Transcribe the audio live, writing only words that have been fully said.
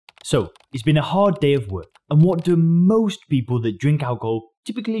So, it's been a hard day of work, and what do most people that drink alcohol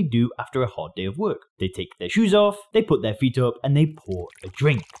typically do after a hard day of work? They take their shoes off, they put their feet up, and they pour a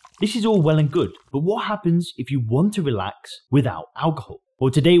drink. This is all well and good, but what happens if you want to relax without alcohol?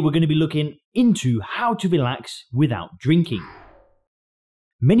 Well, today we're going to be looking into how to relax without drinking.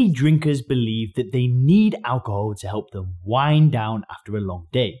 Many drinkers believe that they need alcohol to help them wind down after a long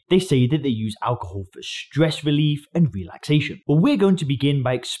day. They say that they use alcohol for stress relief and relaxation. But we're going to begin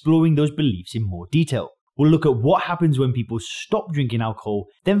by exploring those beliefs in more detail. We'll look at what happens when people stop drinking alcohol,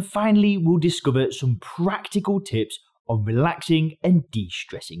 then finally we'll discover some practical tips on relaxing and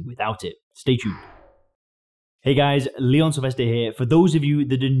de-stressing without it. Stay tuned. Hey guys, Leon Sylvester here. For those of you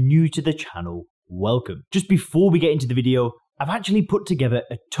that are new to the channel, welcome. Just before we get into the video, I've actually put together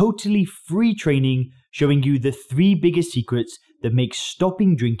a totally free training showing you the 3 biggest secrets that make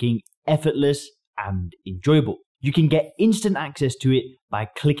stopping drinking effortless and enjoyable. You can get instant access to it by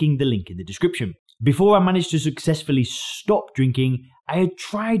clicking the link in the description. Before I managed to successfully stop drinking, I had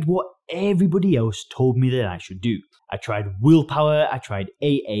tried what everybody else told me that I should do. I tried willpower, I tried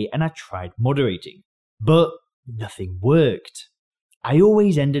AA, and I tried moderating. But nothing worked. I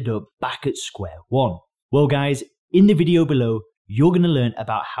always ended up back at square one. Well guys, in the video below, you're going to learn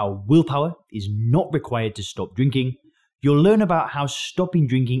about how willpower is not required to stop drinking. You'll learn about how stopping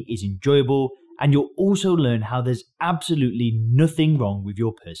drinking is enjoyable, and you'll also learn how there's absolutely nothing wrong with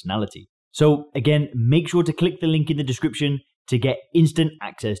your personality. So again, make sure to click the link in the description to get instant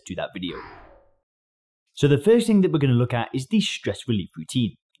access to that video. So the first thing that we're going to look at is the stress relief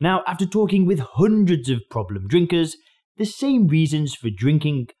routine. Now, after talking with hundreds of problem drinkers, the same reasons for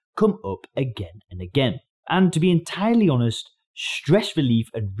drinking come up again and again. And to be entirely honest, stress relief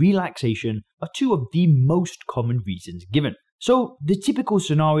and relaxation are 2 of the most common reasons given. So the typical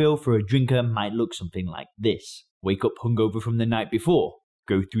scenario for a drinker might look something like this. Wake up hungover from the night before.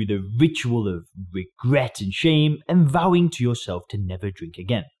 Go through the ritual of regret and shame and vowing to yourself to never drink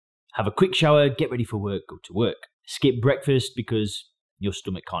again. Have a quick shower, get ready for work, go to work. Skip breakfast because your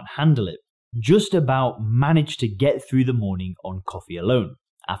stomach can't handle it. Just about manage to get through the morning on coffee alone.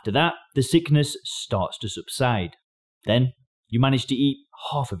 After that, the sickness starts to subside. Then, you manage to eat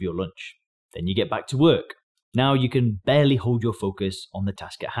half of your lunch. Then you get back to work. Now you can barely hold your focus on the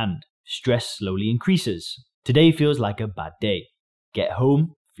task at hand. Stress slowly increases. Today feels like a bad day. Get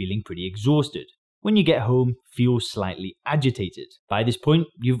home feeling pretty exhausted. When you get home, feel slightly agitated. By this point,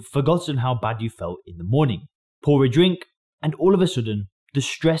 you've forgotten how bad you felt in the morning. Pour a drink, and all of a sudden, the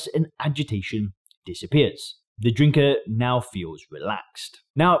stress and agitation disappears. The drinker now feels relaxed.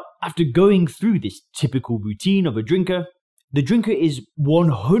 Now, after going through this typical routine of a drinker, the drinker is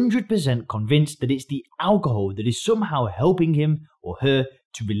 100% convinced that it's the alcohol that is somehow helping him or her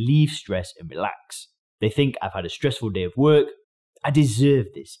to relieve stress and relax. They think, I've had a stressful day of work, I deserve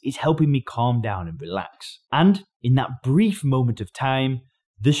this, it's helping me calm down and relax. And in that brief moment of time,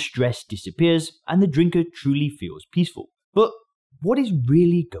 the stress disappears and the drinker truly feels peaceful. But what is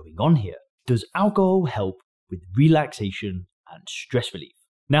really going on here? Does alcohol help with relaxation and stress relief?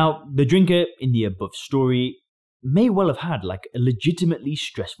 Now, the drinker in the above story may well have had like a legitimately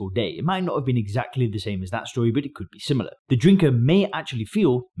stressful day. It might not have been exactly the same as that story, but it could be similar. The drinker may actually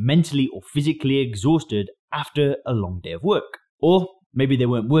feel mentally or physically exhausted after a long day of work. Or maybe they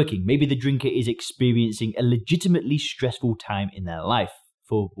weren't working. Maybe the drinker is experiencing a legitimately stressful time in their life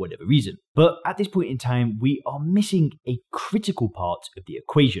for whatever reason. But at this point in time, we are missing a critical part of the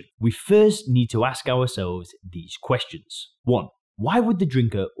equation. We first need to ask ourselves these questions. 1. Why would the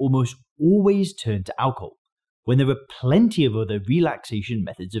drinker almost always turn to alcohol when there are plenty of other relaxation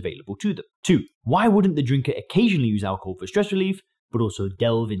methods available to them? 2. Why wouldn't the drinker occasionally use alcohol for stress relief, but also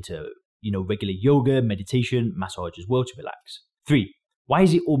delve into, regular yoga, meditation, massage as well to relax? 3. Why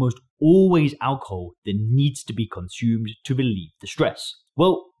is it almost always alcohol that needs to be consumed to relieve the stress?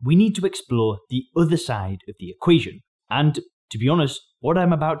 Well, we need to explore the other side of the equation. And to be honest, what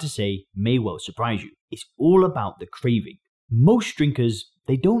I'm about to say may well surprise you. It's all about the craving. Most drinkers,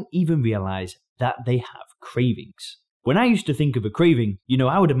 they don't even realize that they have cravings. When I used to think of a craving,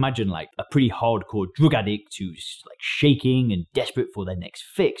 I would imagine like a pretty hardcore drug addict who's like shaking and desperate for their next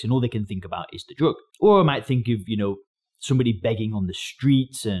fix, and all they can think about is the drug. Or I might think of, somebody begging on the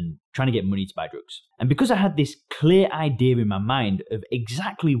streets and trying to get money to buy drugs. And because I had this clear idea in my mind of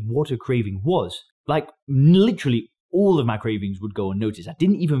exactly what a craving was, like literally all of my cravings would go unnoticed. I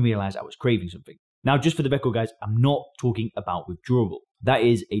didn't even realize I was craving something. Now, just for the record, guys, I'm not talking about withdrawal. That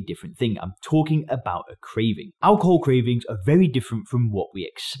is a different thing. I'm talking about a craving. Alcohol cravings are very different from what we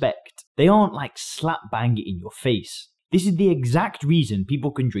expect. They aren't like slap bang in your face. This is the exact reason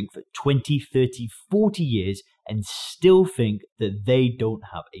people can drink for 20, 30, 40 years and still think that they don't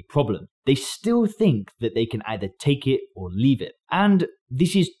have a problem. They still think that they can either take it or leave it. And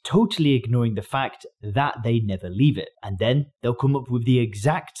this is totally ignoring the fact that they never leave it. And then they'll come up with the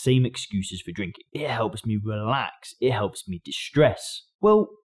exact same excuses for drinking. It helps me relax. It helps me distress. Well,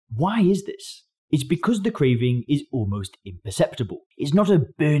 why is this? It's because the craving is almost imperceptible. It's not a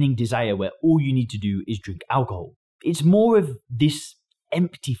burning desire where all you need to do is drink alcohol. It's more of this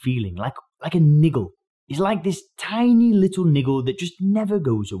empty feeling, like a niggle. It's like this tiny little niggle that just never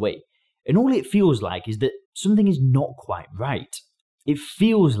goes away. And all it feels like is that something is not quite right. It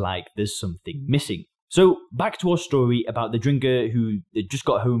feels like there's something missing. So back to our story about the drinker who had just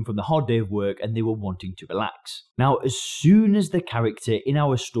got home from the hard day of work and they were wanting to relax. Now, as soon as the character in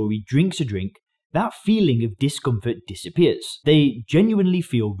our story drinks a drink, that feeling of discomfort disappears. They genuinely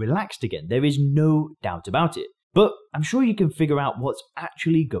feel relaxed again. There is no doubt about it. But I'm sure you can figure out what's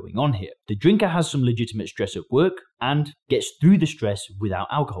actually going on here. The drinker has some legitimate stress at work and gets through the stress without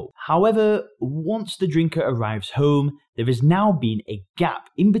alcohol. However, once the drinker arrives home, there has now been a gap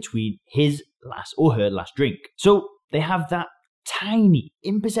in between his last or her last drink. So they have that tiny,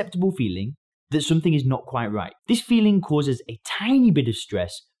 imperceptible feeling that something is not quite right. This feeling causes a tiny bit of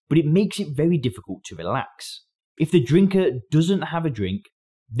stress, but it makes it very difficult to relax. If the drinker doesn't have a drink,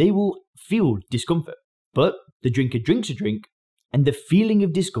 they will feel discomfort. But the drinker drinks a drink, and the feeling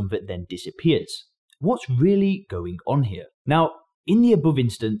of discomfort then disappears. What's really going on here? Now, in the above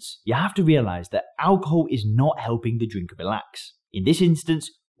instance, you have to realize that alcohol is not helping the drinker relax. In this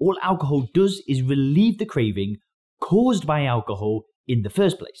instance, all alcohol does is relieve the craving caused by alcohol in the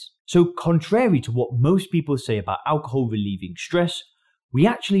first place. So contrary to what most people say about alcohol relieving stress, we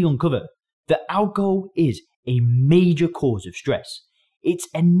actually uncover that alcohol is a major cause of stress. It's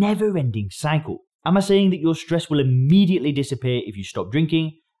a never-ending cycle. Am I saying that your stress will immediately disappear if you stop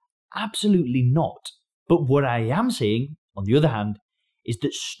drinking? Absolutely not. But what I am saying, on the other hand, is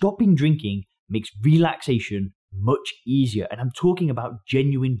that stopping drinking makes relaxation much easier. And I'm talking about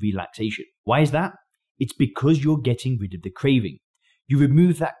genuine relaxation. Why is that? It's because you're getting rid of the craving. You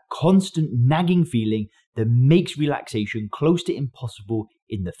remove that constant nagging feeling that makes relaxation close to impossible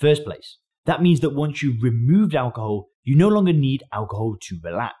in the first place. That means that once you've removed alcohol, you no longer need alcohol to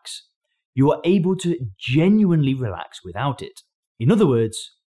relax. You are able to genuinely relax without it. In other words,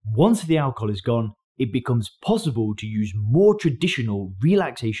 once the alcohol is gone, it becomes possible to use more traditional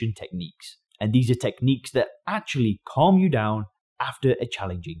relaxation techniques. And these are techniques that actually calm you down after a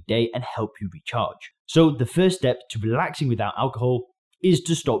challenging day and help you recharge. So the first step to relaxing without alcohol is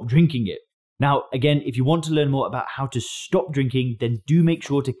to stop drinking it. Now, again, if you want to learn more about how to stop drinking, then do make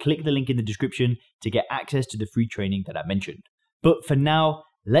sure to click the link in the description to get access to the free training that I mentioned. But for now,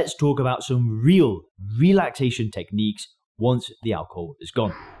 let's talk about some real relaxation techniques once the alcohol is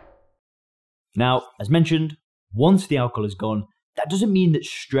gone. Now, as mentioned, once the alcohol is gone, that doesn't mean that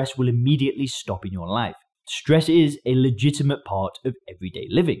stress will immediately stop in your life. Stress is a legitimate part of everyday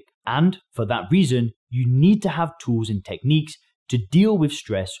living. And for that reason, you need to have tools and techniques to deal with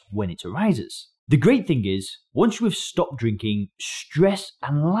stress when it arises. The great thing is, once you have stopped drinking, stress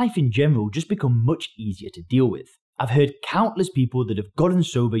and life in general just become much easier to deal with. I've heard countless people that have gotten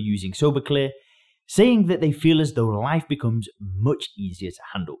sober using SoberClear saying that they feel as though life becomes much easier to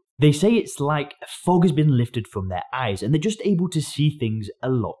handle. They say it's like a fog has been lifted from their eyes and they're just able to see things a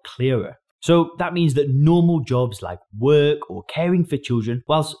lot clearer. So that means that normal jobs like work or caring for children,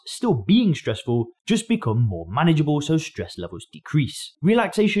 whilst still being stressful, just become more manageable so stress levels decrease.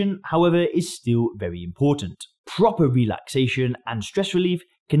 Relaxation, however, is still very important. Proper relaxation and stress relief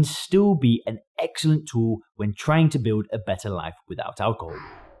can still be an excellent tool when trying to build a better life without alcohol.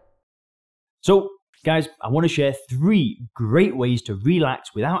 So, guys, I want to share 3 great ways to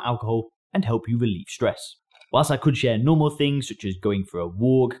relax without alcohol and help you relieve stress. Whilst I could share normal things such as going for a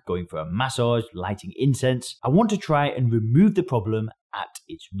walk, going for a massage, lighting incense, I want to try and remove the problem at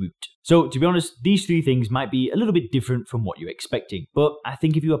its root. So to be honest, these 3 things might be a little bit different from what you're expecting, but I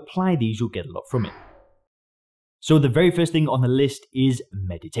think if you apply these, you'll get a lot from it. So the very first thing on the list is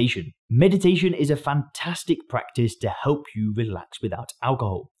meditation. Meditation is a fantastic practice to help you relax without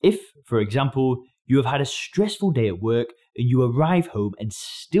alcohol. If, for example, you have had a stressful day at work and you arrive home and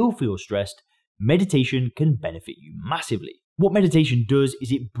still feel stressed, meditation can benefit you massively. What meditation does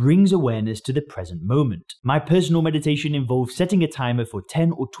is it brings awareness to the present moment. My personal meditation involves setting a timer for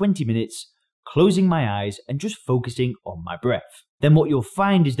 10 or 20 minutes, closing my eyes and just focusing on my breath. Then what you'll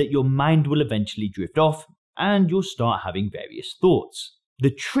find is that your mind will eventually drift off and you'll start having various thoughts. The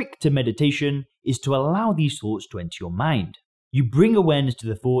trick to meditation is to allow these thoughts to enter your mind. You bring awareness to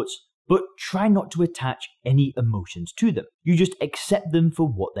the thoughts, but try not to attach any emotions to them. You just accept them for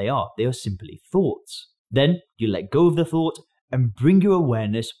what they are. They are simply thoughts. Then you let go of the thought and bring your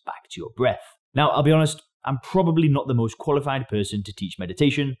awareness back to your breath. Now, I'll be honest, I'm probably not the most qualified person to teach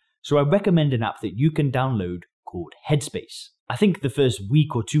meditation, so I recommend an app that you can download called Headspace. I think the first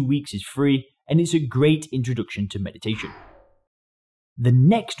week or 2 weeks is free, and it's a great introduction to meditation. The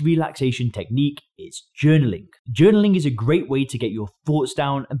next relaxation technique is journaling. Journaling is a great way to get your thoughts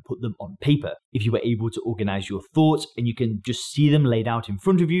down and put them on paper. If you are able to organize your thoughts and you can just see them laid out in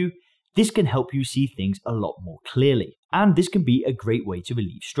front of you, this can help you see things a lot more clearly. And this can be a great way to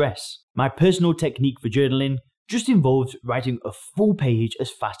relieve stress. My personal technique for journaling just involves writing a full page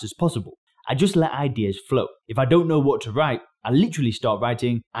as fast as possible. I just let ideas flow. If I don't know what to write, I literally start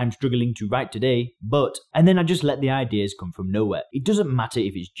writing. I'm struggling to write today, and then I just let the ideas come from nowhere. It doesn't matter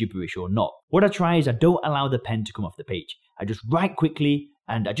if it's gibberish or not. What I try is I don't allow the pen to come off the page. I just write quickly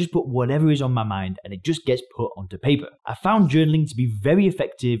and I just put whatever is on my mind and it just gets put onto paper. I found journaling to be very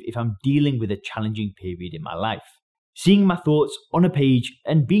effective if I'm dealing with a challenging period in my life. Seeing my thoughts on a page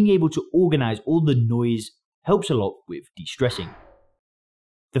and being able to organize all the noise helps a lot with de-stressing.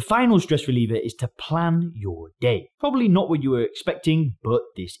 The final stress reliever is to plan your day. Probably not what you were expecting, but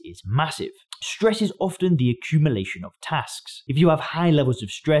this is massive. Stress is often the accumulation of tasks. If you have high levels of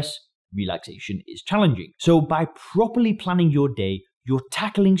stress, relaxation is challenging. So by properly planning your day, you're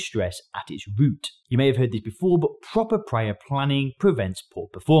tackling stress at its root. You may have heard this before, but proper prior planning prevents poor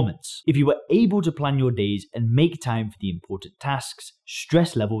performance. If you are able to plan your days and make time for the important tasks,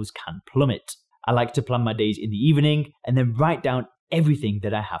 stress levels can plummet. I like to plan my days in the evening and then write down everything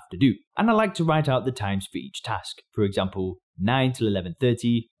that I have to do. And I like to write out the times for each task. For example, 9 till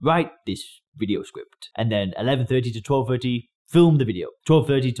 11:30, write this video script. And then 11:30 to 12:30, film the video.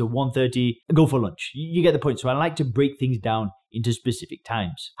 12:30 to 1:30, go for lunch. You get the point. So I like to break things down into specific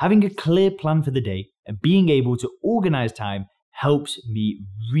times. Having a clear plan for the day and being able to organize time helps me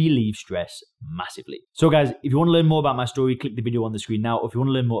relieve stress massively. So guys, if you want to learn more about my story, click the video on the screen now. Or if you want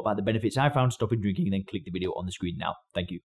to learn more about the benefits I found stopping drinking, then click the video on the screen now. Thank you.